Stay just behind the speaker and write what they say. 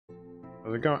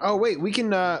How's it going? Oh wait, we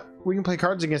can play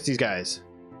cards against these guys.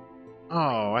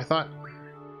 Oh, I thought.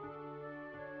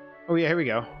 Oh yeah, here we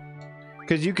go.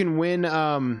 Because you can win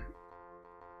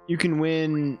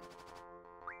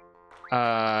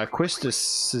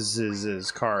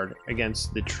Quistis's card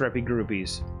against the Treppy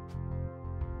Groupies.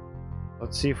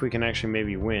 Let's see if we can actually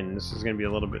maybe win. This is gonna be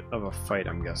a little bit of a fight,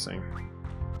 I'm guessing.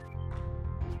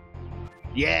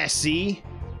 Yeah, see?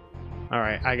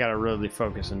 Alright, I gotta really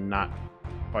focus and not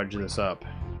fudge this up.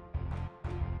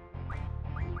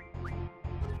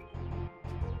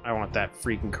 I want that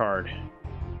freaking card.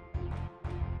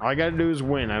 All I gotta do is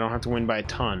win. I don't have to win by a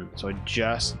ton, so I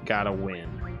just gotta win.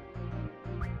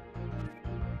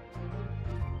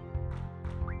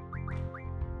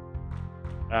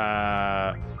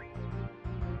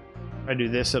 If I do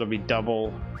this, it'll be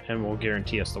double, and will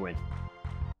guarantee us the win.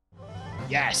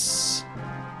 Yes!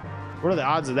 What are the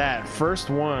odds of that? First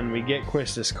one, we get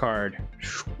Quistis card.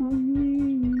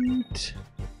 Sweet.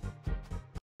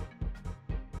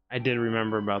 I did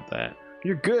remember about that.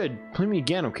 You're good. Play me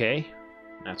again, okay?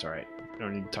 That's alright. I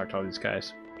don't need to talk to all these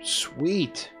guys.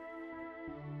 Sweet.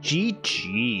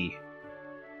 GG.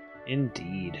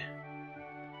 Indeed.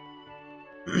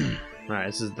 Alright,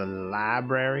 this is the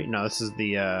library. No, this is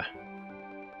the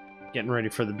getting ready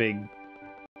for the big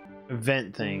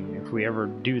event thing, if we ever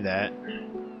do that.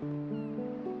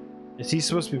 Is he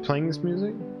supposed to be playing this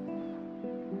music?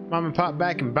 Mom and Pop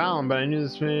back in Ballin, but I knew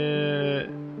this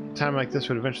time like this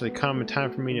would eventually come, a time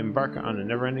for me to embark on a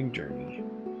never-ending journey.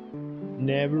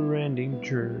 Never-ending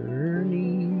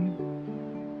journey.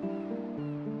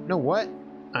 You know what?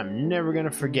 I'm never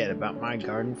gonna forget about my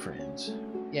garden friends.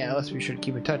 Yeah, let's be sure to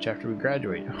keep in touch after we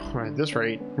graduate. At this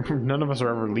rate, none of us are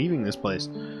ever leaving this place.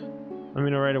 Let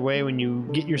me know right away when you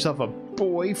get yourself a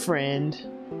boyfriend.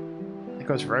 That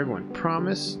goes for everyone.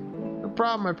 Promise? No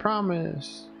problem, I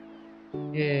promise.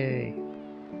 Yay.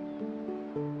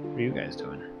 What are you guys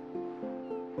doing?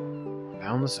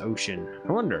 Boundless ocean.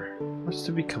 I wonder, what's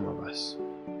to become of us?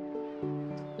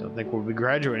 Don't think we'll be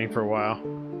graduating for a while.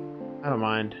 I don't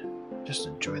mind. Just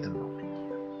enjoy the moment.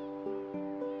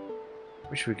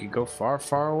 Wish we could go far,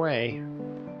 far away.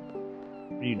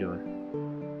 What are you doing?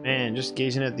 Man, just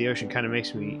gazing at the ocean kind of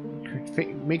makes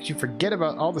you forget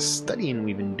about all the studying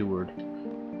we've endured.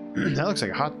 That looks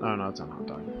like a hot... Oh, no, it's not a hot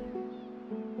dog.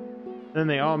 Then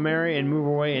they all marry and move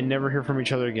away and never hear from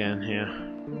each other again. Yeah,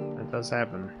 that does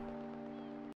happen.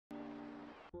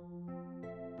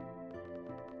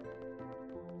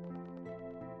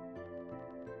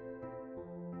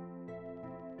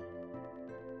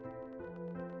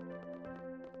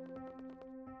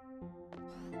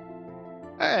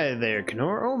 Hey there,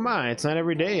 Knorr. Oh my, it's not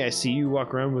every day I see you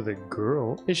walk around with a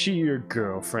girl. Is she your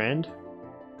girlfriend?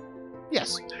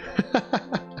 Yes.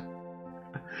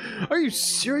 Are you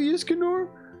serious, Knorr?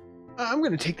 I'm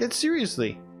gonna take that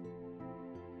seriously.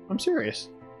 I'm serious.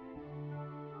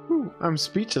 Ooh, I'm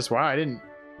speechless. Wow, I didn't...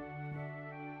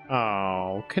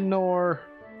 Oh, Knorr.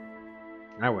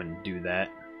 I wouldn't do that.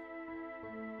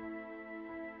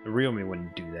 The real me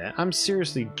wouldn't do that. I'm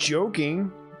seriously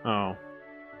joking. Oh.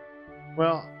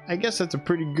 Well, I guess that's a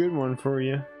pretty good one for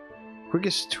you.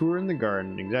 Quickest tour in the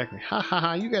garden. Exactly. Ha ha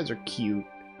ha, you guys are cute.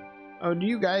 Oh, do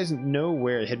you guys know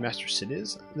where Headmaster Sid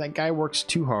is? That guy works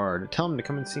too hard. Tell him to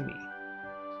come and see me.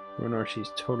 Runor,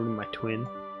 she's totally my twin.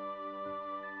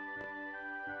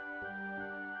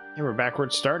 And we're back where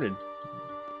it started.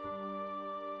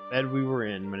 Bed we were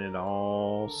in when it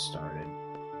all started.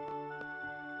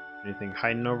 Anything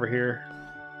hiding over here?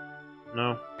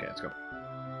 No? Okay, let's go.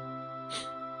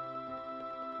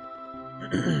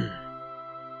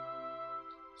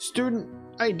 Student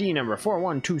ID number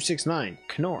 41269,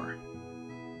 Knorr.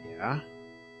 Yeah?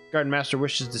 Garden Master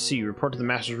wishes to see you. Report to the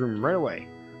Master's room right away.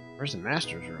 Where's the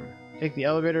Master's room? Take the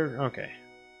elevator? Okay.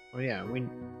 Well, yeah,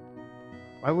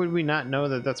 why would we not know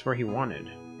that that's where he wanted?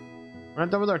 We're not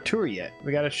done with our tour yet.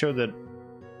 We gotta show the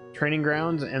training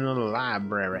grounds and the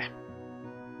library.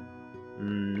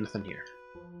 Nothing here.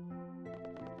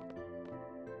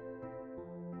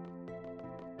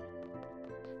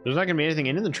 There's not gonna be anything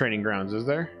in the training grounds, is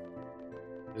there?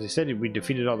 As he said, we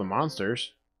defeated all the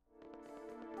monsters.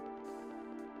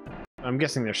 I'm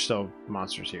guessing there's still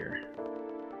monsters here.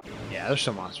 Yeah, there's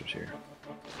still monsters here.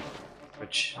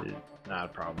 Which is not a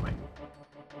problem. I can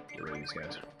get rid of these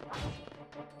guys.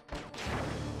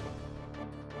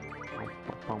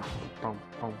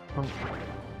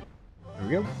 There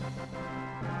we go.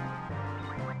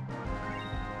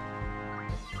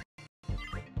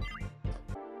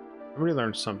 We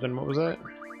learned something. What was that?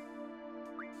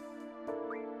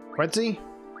 Quetzy?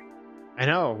 I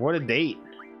know. What a date.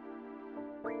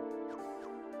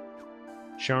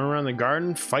 Showing around the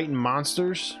garden, fighting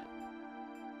monsters.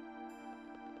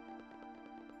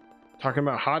 Talking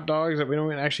about hot dogs that we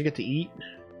don't actually get to eat.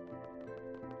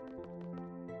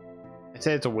 I'd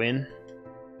say it's a win.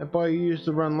 That boy used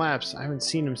to run laps. I haven't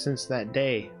seen him since that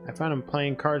day. I found him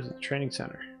playing cards at the training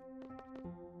center.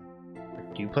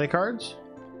 Do you play cards?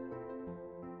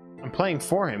 I'm playing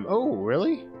for him. Oh,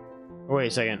 really? Oh, wait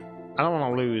a second. I don't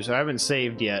want to lose. I haven't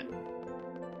saved yet.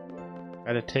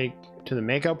 Gotta take to the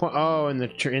makeout point. Oh, in the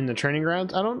training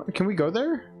grounds. I don't. Can we go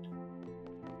there?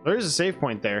 There is a save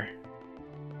point there.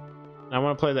 I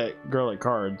want to play that girl at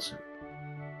cards.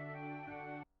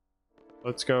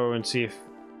 Let's go and see if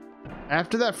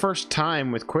after that first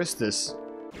time with Quistis,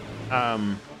 you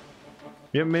haven't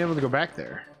been able to go back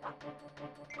there.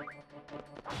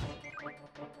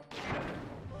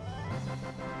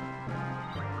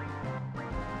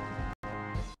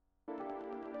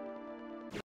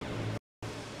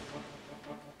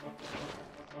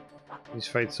 These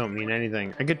fights don't mean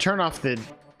anything. I could turn off the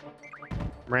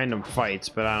random fights,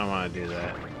 but I don't want to do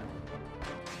that.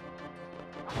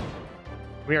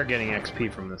 We are getting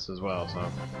XP from this as well, so.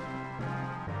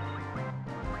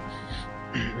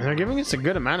 They're giving us a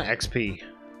good amount of XP.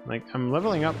 Like, I'm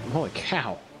leveling up. Holy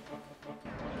cow.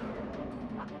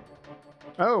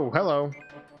 Oh, hello.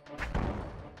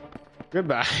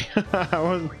 Goodbye.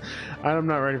 I'm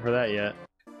not ready for that yet.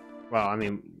 Well, I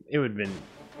mean, it would have been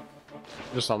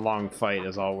just a long fight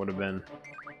is all it would have been.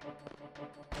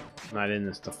 I'm not in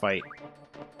this to fight.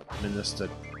 I'm in this to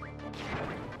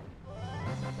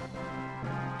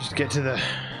just get to the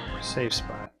safe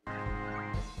spot.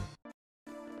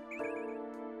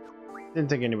 Didn't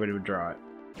think anybody would draw it.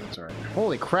 That's alright.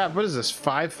 Holy crap, what is this?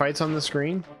 5 fights on the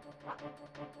screen?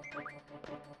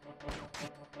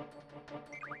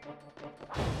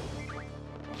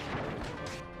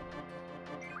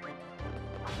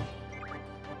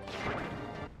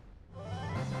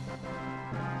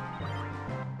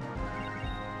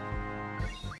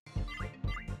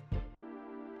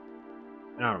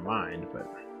 I don't mind, but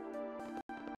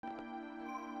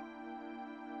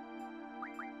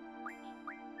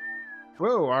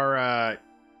whoa, our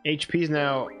HP is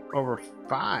now over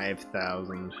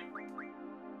 5,000.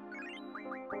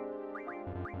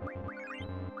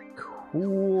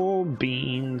 Cool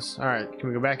beans. All right, can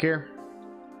we go back here?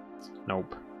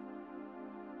 Nope.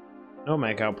 No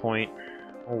makeout point.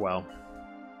 Oh well.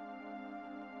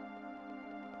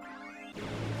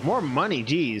 More money,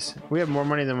 geez. We have more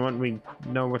money than what we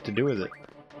know what to do with it.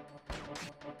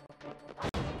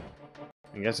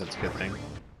 I guess that's a good thing.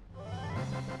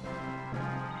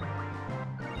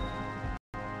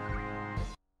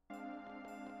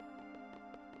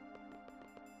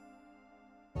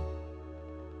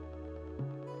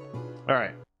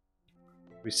 Alright.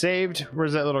 We saved.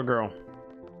 Where's that little girl?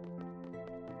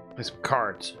 Play some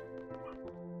cards.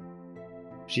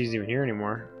 She's even here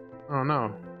anymore. Oh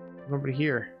no. Nobody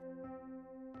here.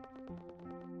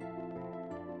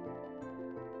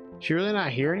 She really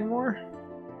not here anymore?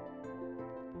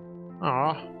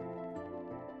 Aw.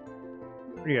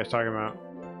 What are you guys talking about?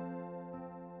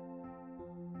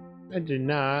 I did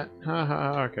not.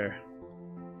 Haha, okay.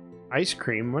 Ice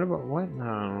cream? What about what?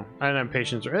 No. I didn't have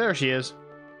patience. There she is.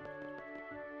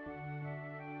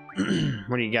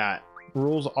 What do you got?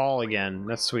 Rules all again.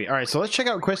 That's sweet. Alright, so let's check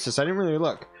out Quistis. I didn't really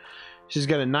look. She's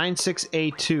got a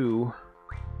 96A2.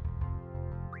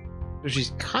 So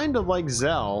she's kind of like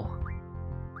Zell.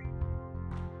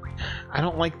 I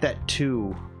don't like that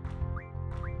 2.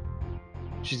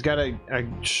 She's got a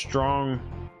strong...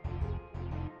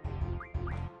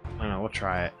 I don't know, we'll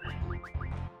try it.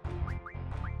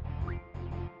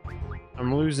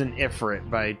 I'm losing Ifrit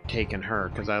by taking her,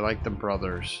 because I like the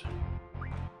brothers.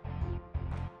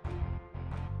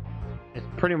 It's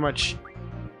pretty much...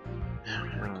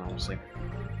 I don't know, it's like...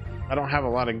 I don't have a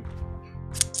lot of...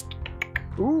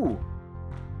 Ooh!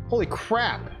 Holy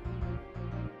crap!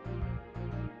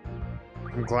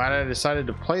 I'm glad I decided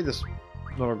to play this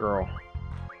little girl.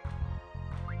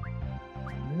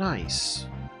 Nice.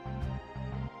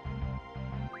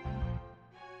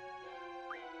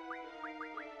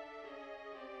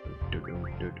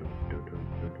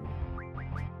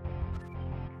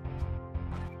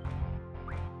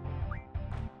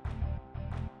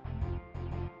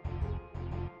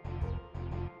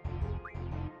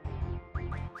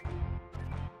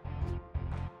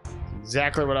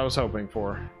 Exactly what I was hoping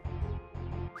for.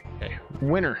 Okay,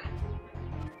 winner.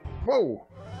 Whoa,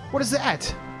 what is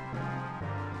that?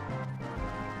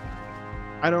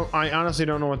 I honestly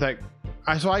don't know what that.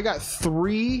 So I got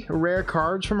 3 rare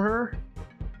cards from her.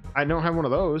 I don't have one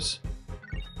of those.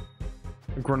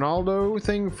 A Grinaldo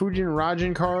thing, Fujin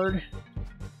Rajan card.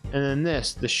 And then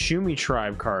this, the Shumi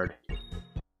Tribe card.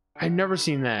 I've never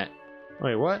seen that.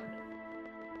 Wait, what?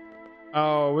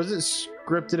 Oh, was it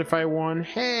scripted if I won?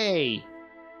 Hey!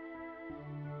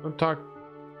 Don't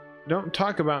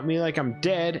talk about me like I'm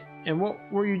dead. And what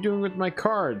were you doing with my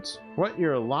cards? What,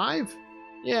 you're alive?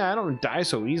 Yeah, I don't die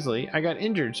so easily. I got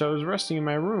injured, so I was resting in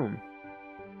my room.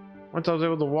 Once I was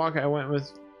able to walk, I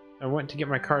went to get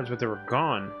my cards, but they were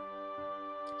gone.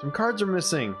 Some cards are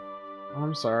missing. Oh,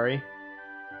 I'm sorry.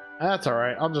 That's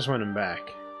alright, I'll just win them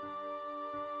back.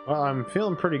 Well, I'm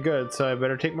feeling pretty good, so I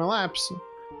better take my laps.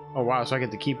 Oh wow, so I get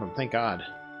to keep them, thank God.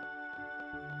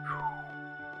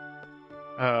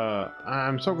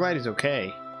 I'm so glad he's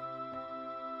okay.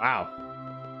 Wow.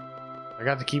 I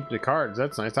got to keep the cards,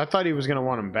 that's nice. I thought he was gonna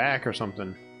want them back or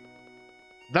something.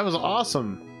 That was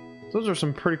awesome! Those are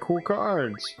some pretty cool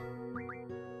cards.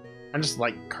 I just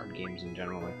like card games in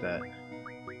general like that.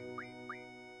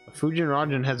 Fujin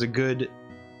Rajan has a good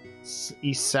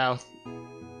east-south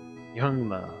young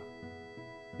love.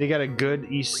 They got a good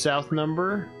east-south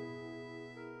number.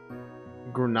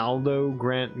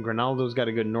 Grinaldo's got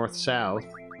a good north-south.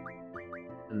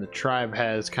 And the tribe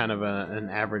has kind of an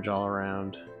average all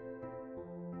around.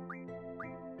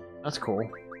 That's cool.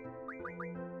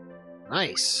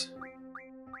 Nice.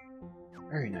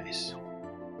 Very nice.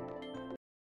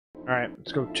 Alright,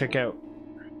 let's go check out...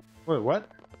 Wait, what?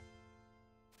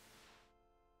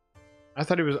 I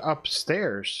thought he was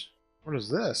upstairs. What is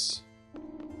this?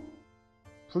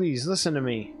 Please, listen to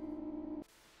me.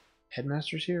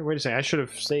 Headmaster's here? Wait a second, I should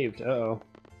have saved. Uh-oh.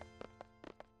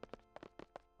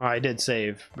 Oh, I did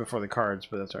save before the cards,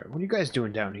 but that's alright. What are you guys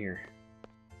doing down here?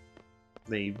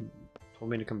 They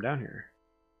told me to come down here.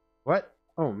 What?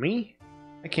 Oh, me?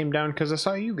 I came down because I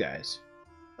saw you guys.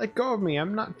 Let go of me,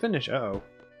 I'm not finished. Uh-oh.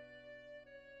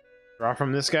 Draw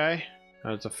from this guy?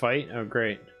 Oh, it's a fight? Oh,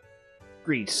 great.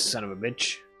 Greed, son of a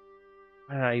bitch.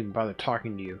 Why did I even bother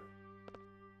talking to you?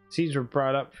 Seeds were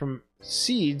brought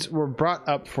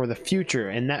up for the future,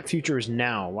 and that future is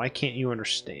now. Why can't you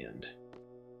understand?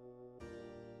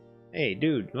 Hey,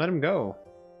 dude, let him go.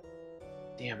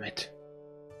 Damn it.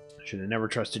 I should have never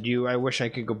trusted you. I wish I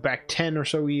could go back 10 or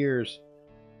so years.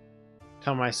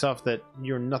 Tell myself that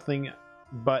you're nothing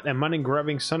but a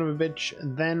money-grubbing son of a bitch,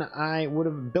 then I would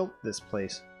have built this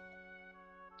place.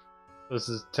 This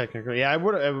is technically, yeah, I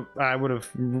would have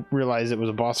realized it was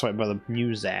a boss fight by the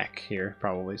Muzak here,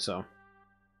 probably, so.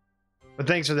 But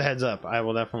thanks for the heads up. I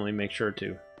will definitely make sure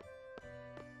to.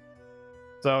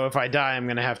 So if I die, I'm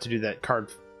gonna have to do that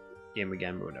card game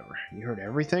again, but whatever. You heard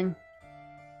everything?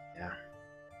 Yeah.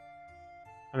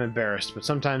 I'm embarrassed, but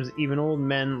sometimes even old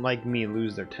men like me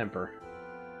lose their temper.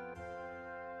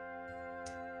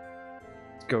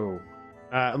 Let's go.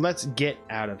 Let's get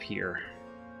out of here.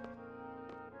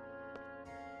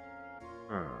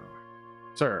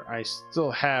 Sir, I still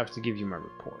have to give you my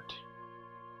report.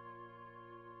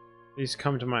 Please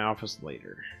come to my office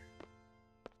later.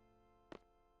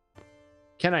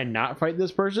 Can I not fight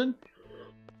this person?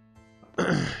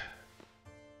 Or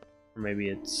maybe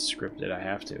it's scripted, I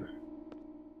have to.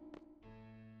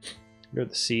 You're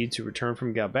the seeds who returned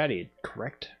from Galbadia,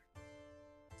 correct?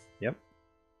 Yep.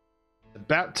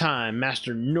 About time.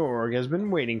 Master Norg has been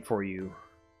waiting for you.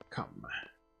 Come,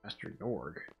 Master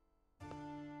Norg.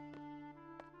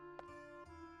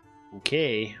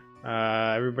 Okay,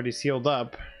 everybody's healed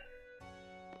up.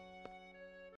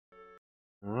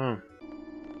 Oh.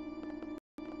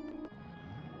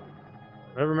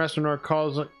 Whenever Master Norg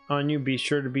calls on you, be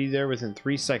sure to be there within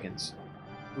 3 seconds.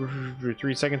 Your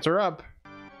 3 seconds are up.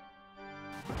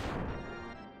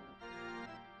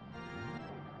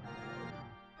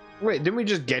 Wait, didn't we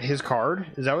just get his card?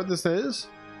 Is that what this is?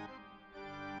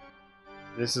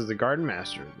 This is the Garden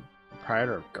Master, the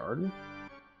proprietor of Garden?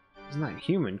 He's not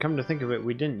human. Come to think of it,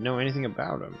 we didn't know anything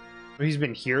about him. He's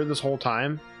been here this whole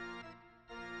time?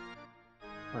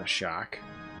 What a shock.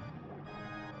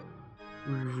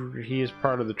 He is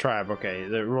part of the tribe. Okay,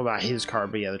 well, not his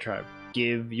card, but yeah, the tribe.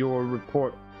 Give your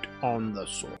report on the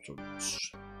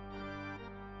sorcerers.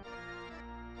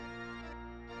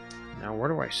 Now, where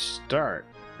do I start?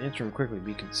 Answer him quickly,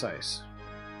 be concise.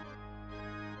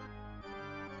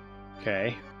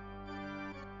 Okay.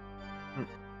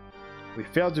 We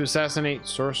failed to assassinate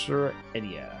Sorcerer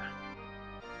Edia.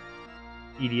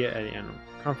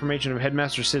 Confirmation of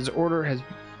Headmaster Sid's order has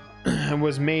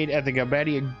was made at the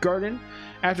Galbadia Garden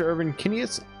after Urban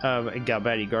Kinius of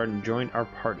Galbadia Garden joined our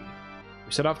party.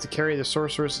 We set off to carry the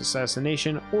sorceress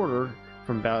assassination order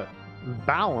from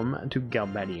Balam to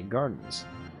Galbadia Gardens.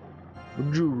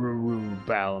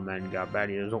 Balam and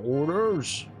Galbadia's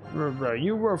orders?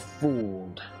 You were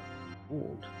fooled.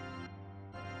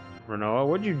 Renoa,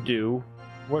 what'd you do?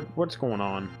 What's going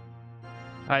on?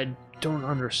 I don't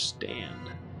understand.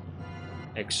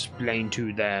 Explain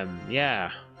to them.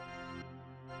 Yeah.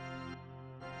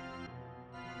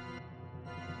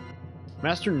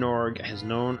 Master Norg has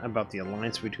known about the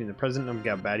alliance between the president of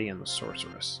Galbadia and the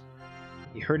sorceress.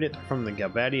 He heard it from the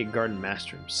Galbadia Garden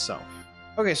Master himself.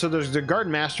 Okay, so there's the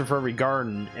Garden Master for every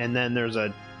garden, and then there's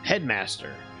a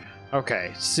Headmaster.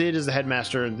 Okay, Sid is the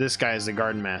Headmaster, this guy is the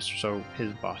Garden Master, so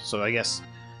his boss. So I guess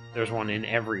there's one in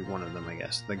every one of them, I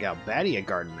guess. The Galbadia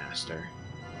Garden Master.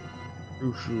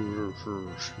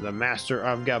 The Master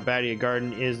of Galbadia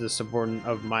Garden is the subordinate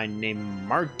of my name,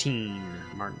 Martin.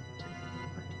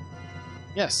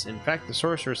 Yes, in fact, the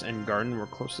Sorceress and Garden were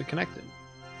closely connected.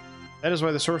 That is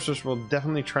why the Sorceress will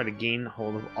definitely try to gain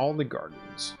hold of all the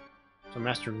gardens. So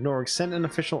Master Norg sent an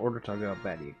official order to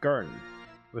Galbadia Garden.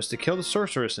 It was to kill the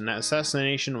Sorceress, and that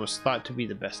assassination was thought to be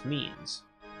the best means.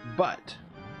 But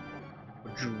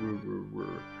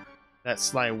that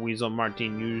sly weasel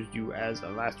Martin used you as a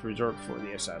last resort for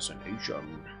the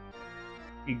assassination.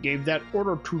 He gave that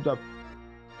order to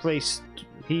place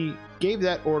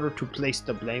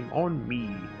the blame on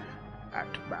me. At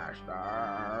Master.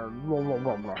 Are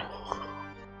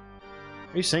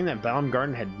you saying that Balam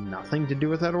Garden had nothing to do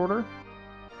with that order?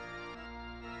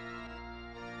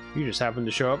 You just happened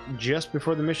to show up just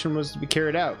before the mission was to be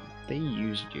carried out. They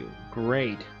used you.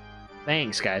 Great.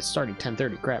 Thanks, guys. It's already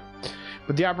 10:30. Crap.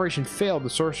 But the operation failed. The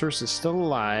Sorceress is still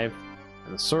alive,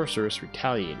 and the Sorceress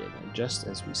retaliated, just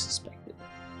as we suspected.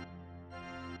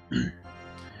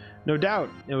 No doubt,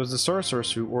 it was the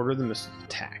Sorceress who ordered the missile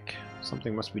attack.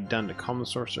 Something must be done to calm the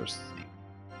Sorceress.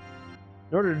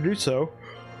 In order to do so,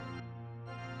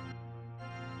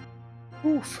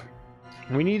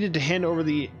 we needed to hand over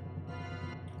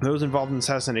those involved in the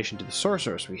assassination to the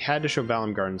Sorceress. We had to show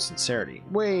Balam Garden's sincerity.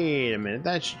 Wait a minute,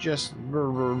 that's just...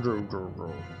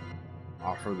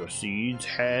 Offer the seeds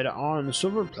head on the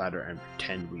silver platter and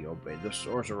pretend we obey the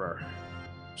Sorceress.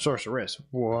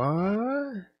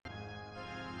 What?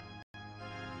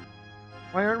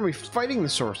 Why aren't we fighting the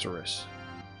Sorceress?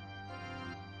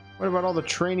 What about all the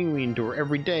training we endure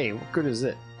every day? What good is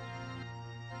it?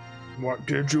 What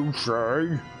did you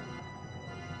say?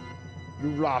 You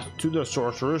lost to the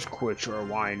Sorceress, quit your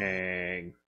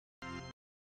whining.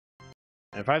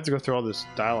 And if I have to go through all this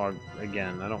dialogue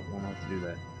again, I don't want to have to do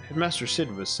that. Headmaster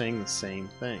Sid was saying the same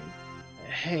thing.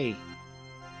 Hey.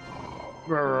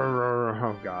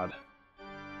 Oh god.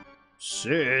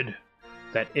 Sid?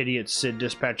 That idiot Sid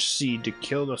dispatched Seed to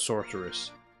kill the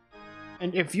Sorceress.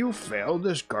 And if you fail,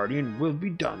 this guardian will be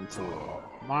done for.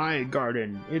 My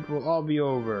garden, it will all be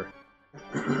over.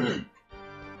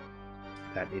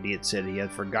 That idiot said he had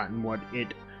forgotten what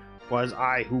it was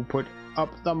I who put up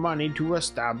the money to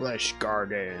establish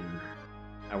garden.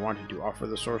 I wanted to offer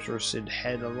the Sorceress Sid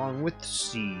head along with the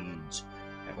seeds.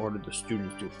 I ordered the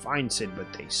students to find Sid,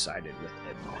 but they sided with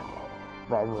him.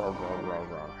 Rah, rah, rah, rah,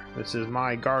 rah. This is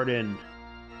my garden.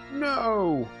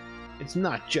 No! It's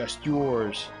not just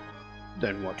yours.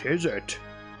 Then what is it?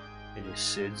 It is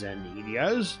Sid's and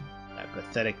Nedia's? That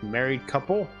pathetic married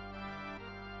couple?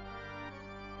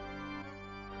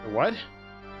 What?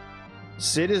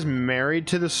 Sid is married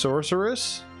to the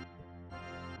Sorceress?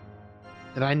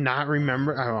 Did I not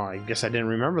remember? Oh, I guess I didn't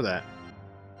remember that.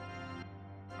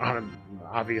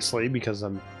 Obviously, because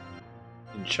I'm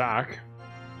in shock.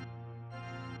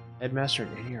 Headmaster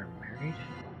and Nidia are married?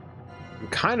 I'm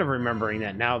kind of remembering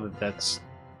that now that that's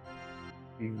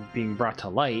being brought to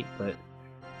light, but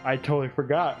I totally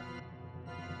forgot.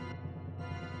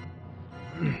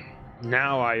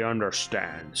 Now I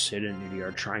understand. Sid and Nidia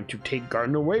are trying to take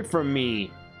Garden away from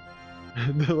me.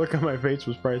 The look on my face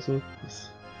was priceless.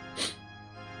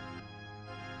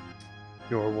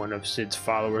 You're one of Sid's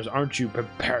followers, aren't you?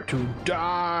 Prepare to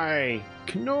die!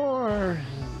 Knorr!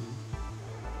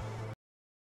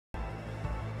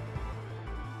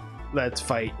 Let's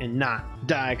fight and not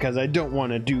die, because I don't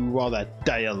want to do all that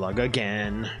dialogue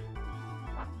again.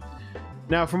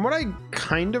 Now, from what I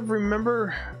kind of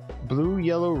remember, blue,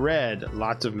 yellow, red.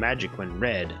 Lots of magic when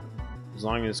red. As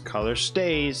long as color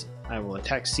stays, I will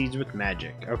attack seeds with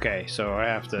magic. Okay, so I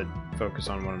have to focus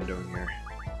on what I'm doing here.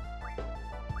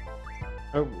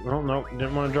 Oh, well, no,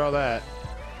 didn't want to draw that.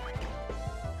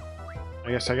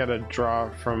 I guess I gotta draw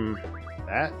from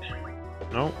that?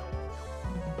 Nope.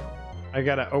 I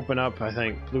gotta open up, I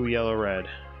think, blue, yellow, red.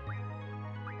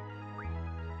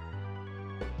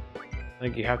 I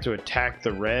think you have to attack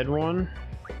the red one.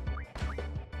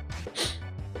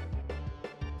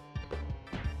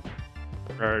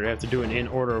 Or you have to do it in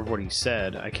order of what he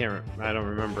said. I don't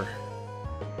remember.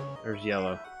 There's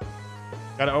yellow.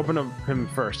 Gotta open up him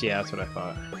first. Yeah, that's what I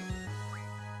thought.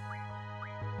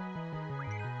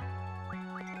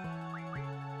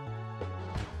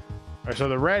 Alright, so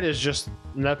the red is just,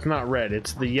 that's not red,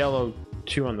 it's the yellow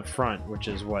two on the front, which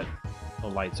is what the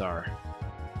lights are.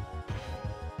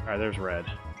 Alright, there's red.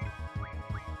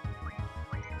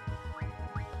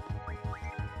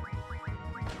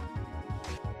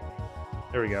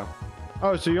 There we go.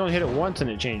 Oh, so you only hit it once and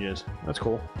it changes. That's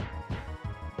cool.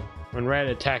 When red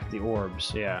attacked the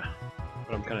orbs, yeah. That's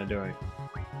what I'm kind of doing.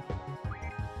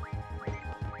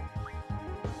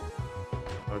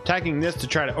 I'm attacking this to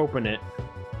try to open it.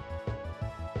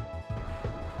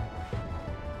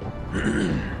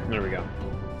 There we go.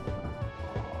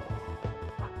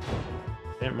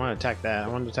 Didn't want to attack that. I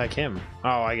wanted to attack him.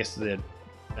 Oh, I guess it did.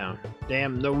 Down.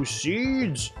 Damn those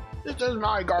seeds! This is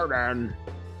my garden!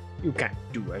 You can't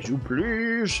do as you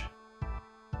please!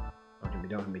 Don't hit me,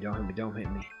 don't hit me, don't hit me, don't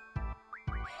hit me.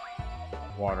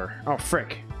 Water. Oh,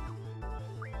 frick!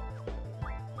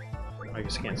 I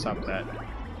guess I can't stop that.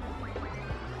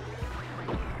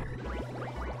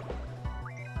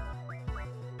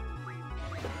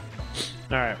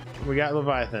 Alright, we got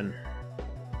Leviathan.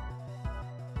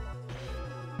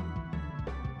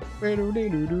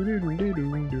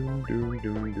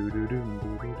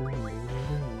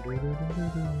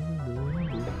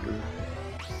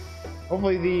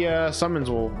 Hopefully the summons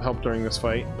will help during this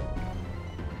fight.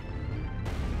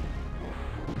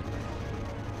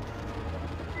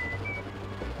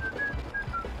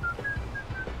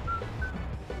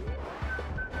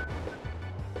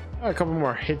 A couple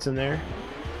more hits in there.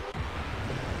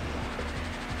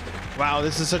 Wow,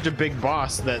 this is such a big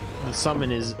boss that the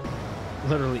summon is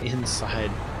literally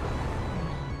inside.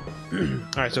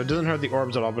 Alright, so it doesn't hurt the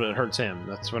orbs at all, but it hurts him.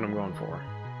 That's what I'm going for.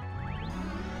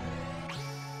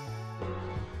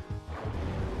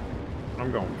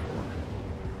 I'm going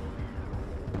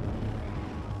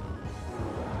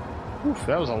for. Oof,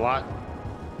 that was a lot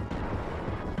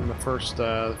in the first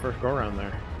go around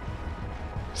there.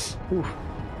 Oof.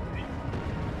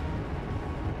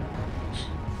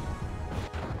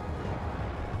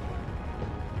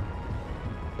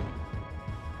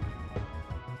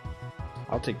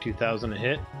 I'll take 2,000 a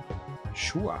hit.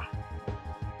 Sure.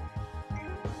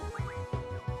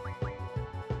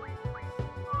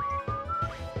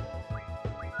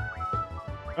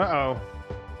 Uh-oh.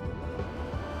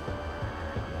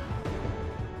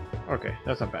 Okay,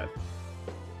 that's not bad.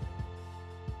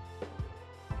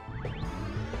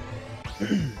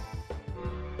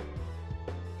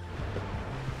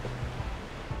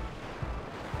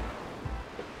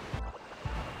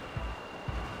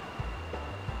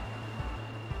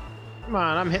 Come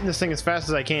on, I'm hitting this thing as fast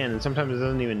as I can, and sometimes it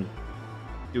doesn't even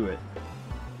do it.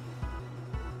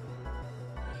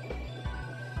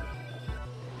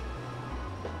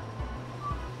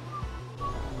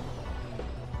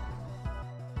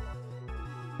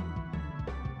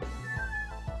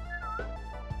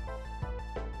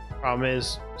 Problem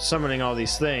is, summoning all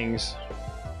these things,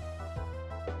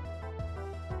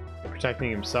 protecting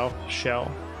himself,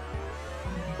 shell.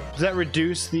 Does that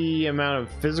reduce the amount of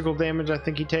physical damage I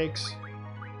think he takes?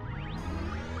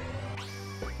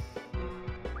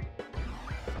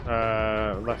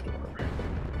 Leftover.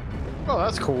 Oh,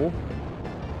 that's cool.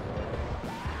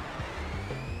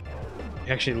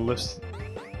 He actually lifts,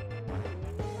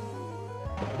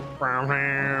 or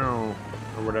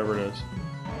whatever it is.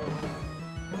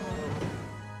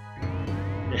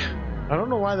 Yeah, I don't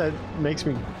know why that makes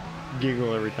me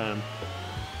giggle every time.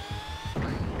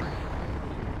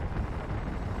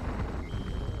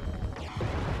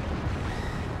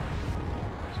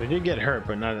 So he did get hurt,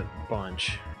 but not a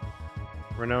bunch.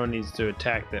 Renault needs to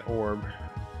attack the orb.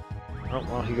 Oh,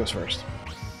 well, he goes first.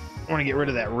 I want to get rid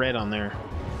of that red on there.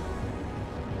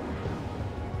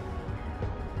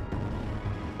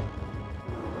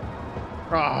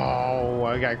 Oh,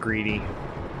 I got greedy.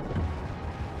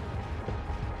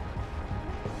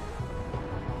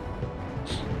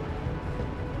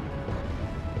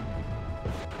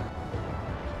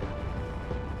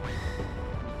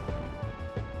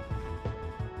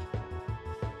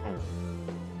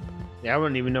 Yeah, I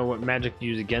wouldn't even know what magic to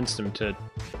use against him to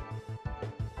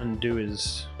undo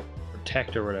his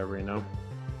protect or whatever, you know.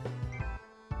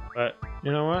 But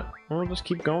you know what? We'll just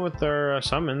keep going with our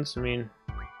summons. I mean,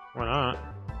 why not?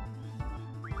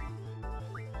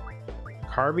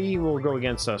 Carby will go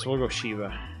against us. We'll go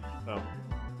Shiva. So.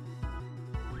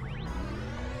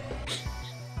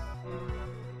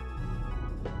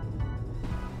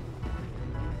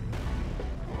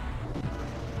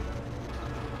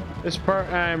 This part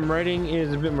I'm writing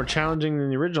is a bit more challenging than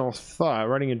the original thought,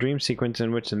 writing a dream sequence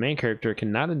in which the main character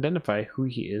cannot identify who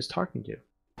he is talking to.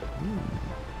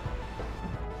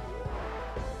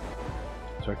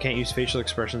 So I can't use facial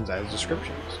expressions as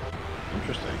descriptions.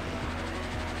 Interesting.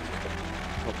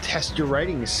 Well, test your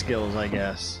writing skills, I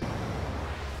guess.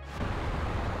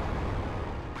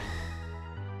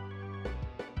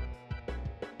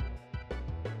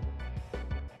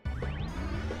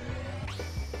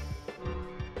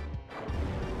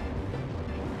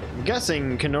 I'm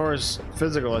guessing Knorr's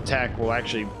physical attack will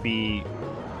actually be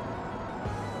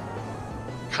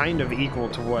kind of equal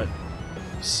to what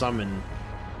Summon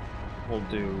will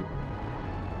do.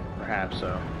 Perhaps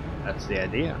so. That's the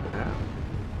idea. Yeah.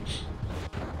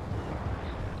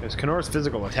 Because Knorr's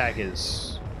physical attack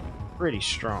is pretty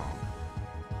strong.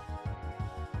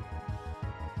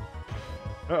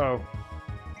 Uh-oh.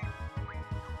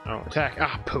 Oh, attack.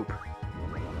 Ah, poop.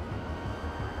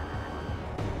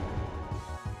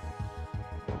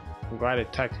 I'm glad it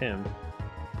attacked him.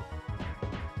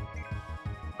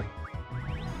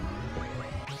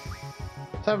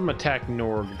 Let's have him attack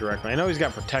Norg directly. I know he's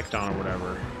got Protect on or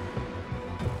whatever.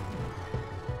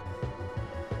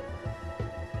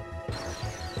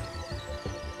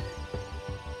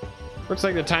 Looks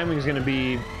like the timing's gonna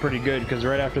be pretty good because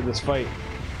right after this fight,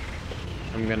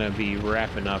 I'm gonna be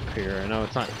wrapping up here. I know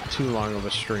it's not too long of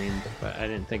a stream, but I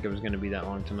didn't think it was gonna be that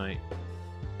long tonight.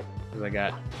 Because I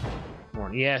got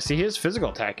more. Yeah, see, his physical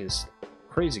attack is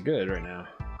crazy good right now.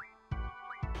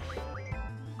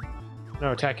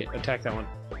 No, attack it. Attack that one.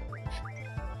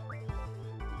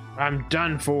 I'm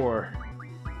done for.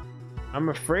 I'm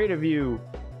afraid of you.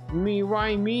 Me,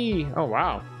 why me? Oh,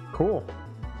 wow. Cool.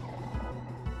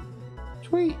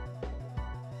 Sweet.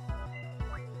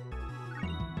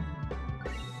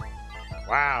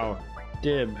 Wow.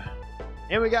 Dib.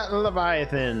 And we got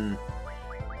Leviathan.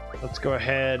 Let's go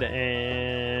ahead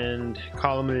and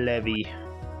call him Levy.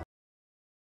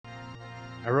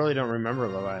 I really don't remember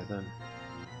Leviathan.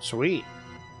 Sweet.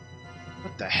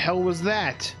 What the hell was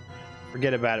that?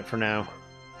 Forget about it for now.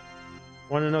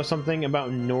 Want to know something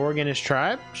about Norg and his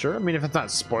tribe? Sure. I mean, if it's not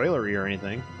spoilery or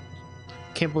anything.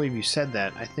 Can't believe you said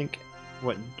that. I think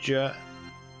what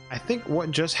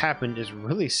just happened is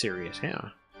really serious. Yeah.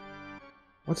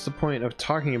 What's the point of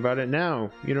talking about it now?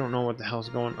 You don't know what the hell's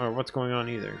going or what's going on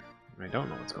either. I don't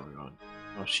know what's going on.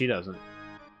 Well, she doesn't.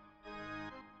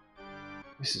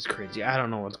 This is crazy. I don't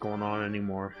know what's going on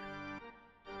anymore.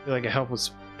 I feel like a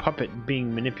helpless puppet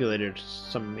being manipulated.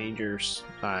 Some major...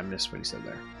 I missed what he said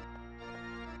there.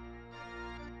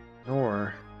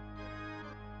 Or...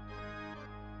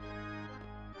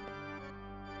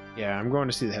 yeah, I'm going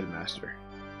to see the headmaster.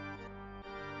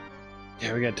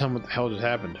 Yeah, we gotta tell him what the hell just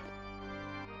happened.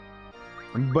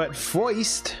 But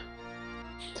Foist...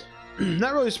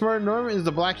 not really smart. Norman is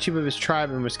the black sheep of his tribe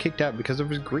and was kicked out because of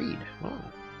his greed. Oh.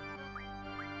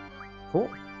 Cool.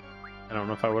 I don't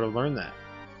know if I would have learned that.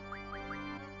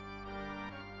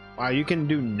 Wow, you can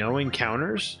do no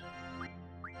encounters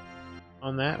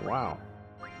on that? Wow.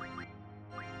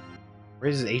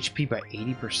 Raises HP by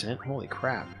 80%? Holy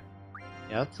crap.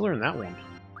 Yeah, let's learn that one.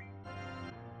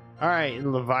 Alright,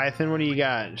 Leviathan, what do you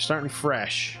got? Starting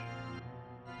fresh.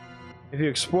 If you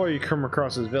explore, you come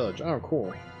across his village. Oh,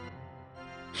 cool.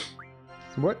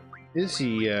 What is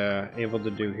he able to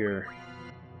do here?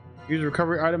 Use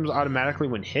recovery items automatically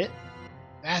when hit?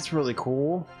 That's really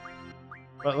cool.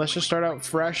 But let's just start out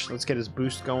fresh. Let's get his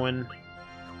boost going.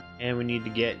 And we need to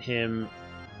get him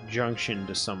junction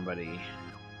to somebody.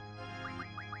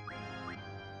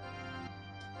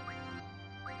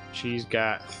 She's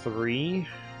got 3.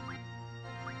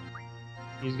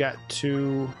 He's got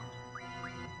 2.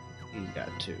 He's got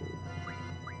 2.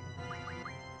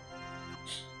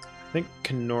 I think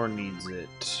Knorr needs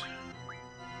it.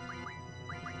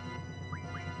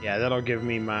 Yeah, that'll give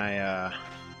me my, yeah.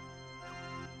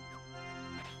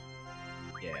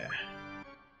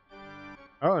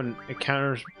 Oh, and it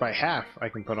counters by half I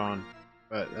can put on,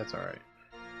 but that's alright.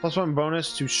 +1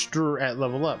 bonus to Str at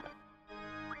level up.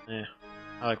 Yeah,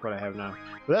 I like what I have now.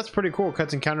 But that's pretty cool,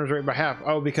 cuts and counters rate by half.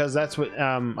 Oh, because that's what,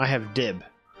 I have Dib.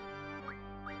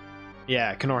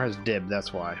 Yeah, Knorr has Dib,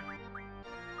 that's why.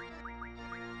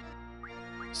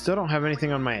 Still don't have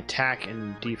anything on my attack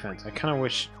and defense. I kind of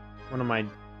wish one of my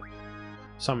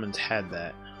summons had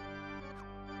that.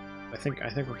 I think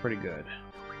we're pretty good.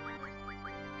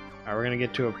 Alright, we're gonna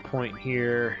get to a point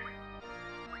here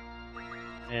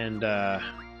and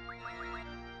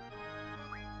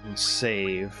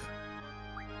save.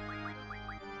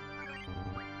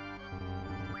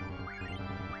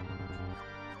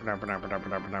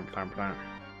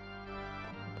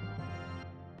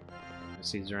 Let's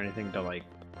see, is there anything to like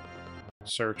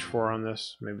search for on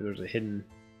this? Maybe there's a hidden...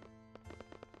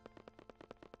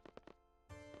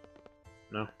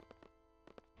 no?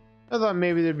 I thought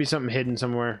maybe there'd be something hidden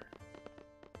somewhere.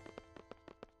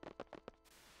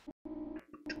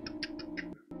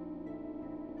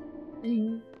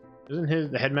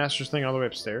 Isn't the headmaster's thing all the way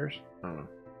upstairs? I don't know.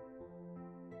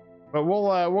 But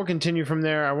we'll continue from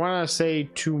there. I want to say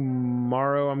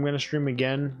tomorrow I'm going to stream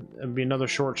again. It'll be another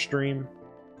short stream.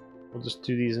 We'll just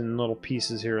do these in little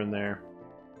pieces here and there.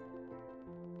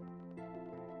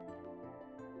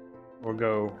 We'll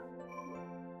go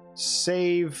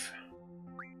save,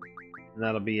 and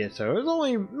that'll be it. So it was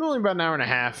only about an hour and a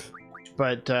half,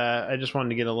 but I just wanted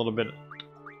to get a little bit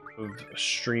of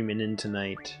streaming in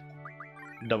tonight.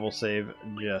 Double save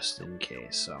just in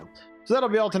case. So that'll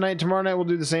be all tonight. Tomorrow night we'll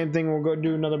do the same thing. We'll go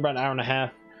do another about an hour and a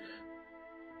half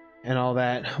and all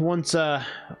that. Once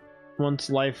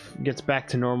life gets back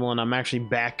to normal and I'm actually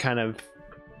back kind of,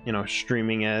 you know,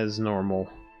 streaming as normal,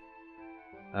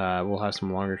 we'll have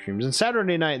some longer streams. And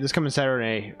Saturday night, this coming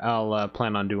Saturday, I'll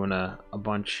plan on doing a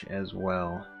bunch as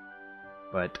well.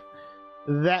 But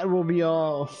that will be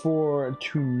all for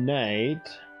tonight.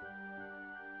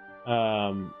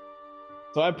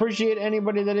 So I appreciate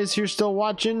anybody that is here still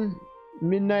watching.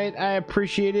 Midnight, I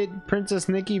appreciate it. Princess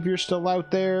Nikki, if you're still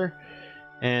out there,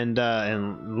 and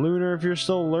Lunar, if you're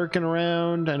still lurking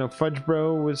around. I know Fudge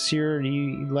Bro was here.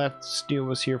 He left. Steel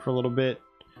was here for a little bit.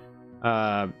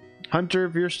 Hunter,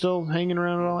 if you're still hanging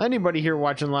around at all. Anybody here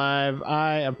watching live,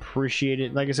 I appreciate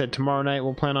it. Like I said, tomorrow night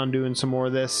we'll plan on doing some more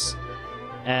of this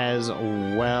as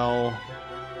well.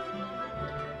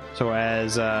 So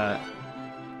as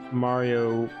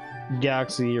Mario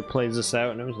Galaxy here plays this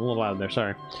out, and it was a little loud there,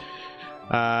 sorry.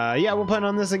 Yeah, we'll plan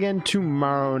on this again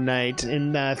tomorrow night.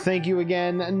 And thank you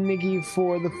again, Nikki,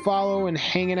 for the follow and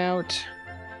hanging out.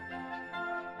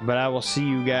 But I will see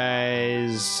you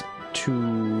guys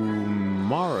tomorrow.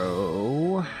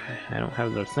 I don't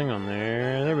have the thing on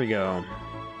there. There we go.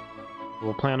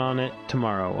 We'll plan on it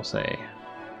tomorrow, we'll say.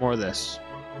 More of this.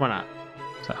 Why not?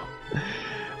 So,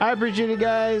 I appreciate it,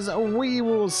 guys. We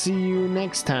will see you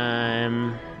next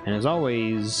time. And as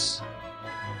always,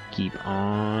 keep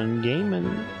on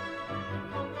gaming.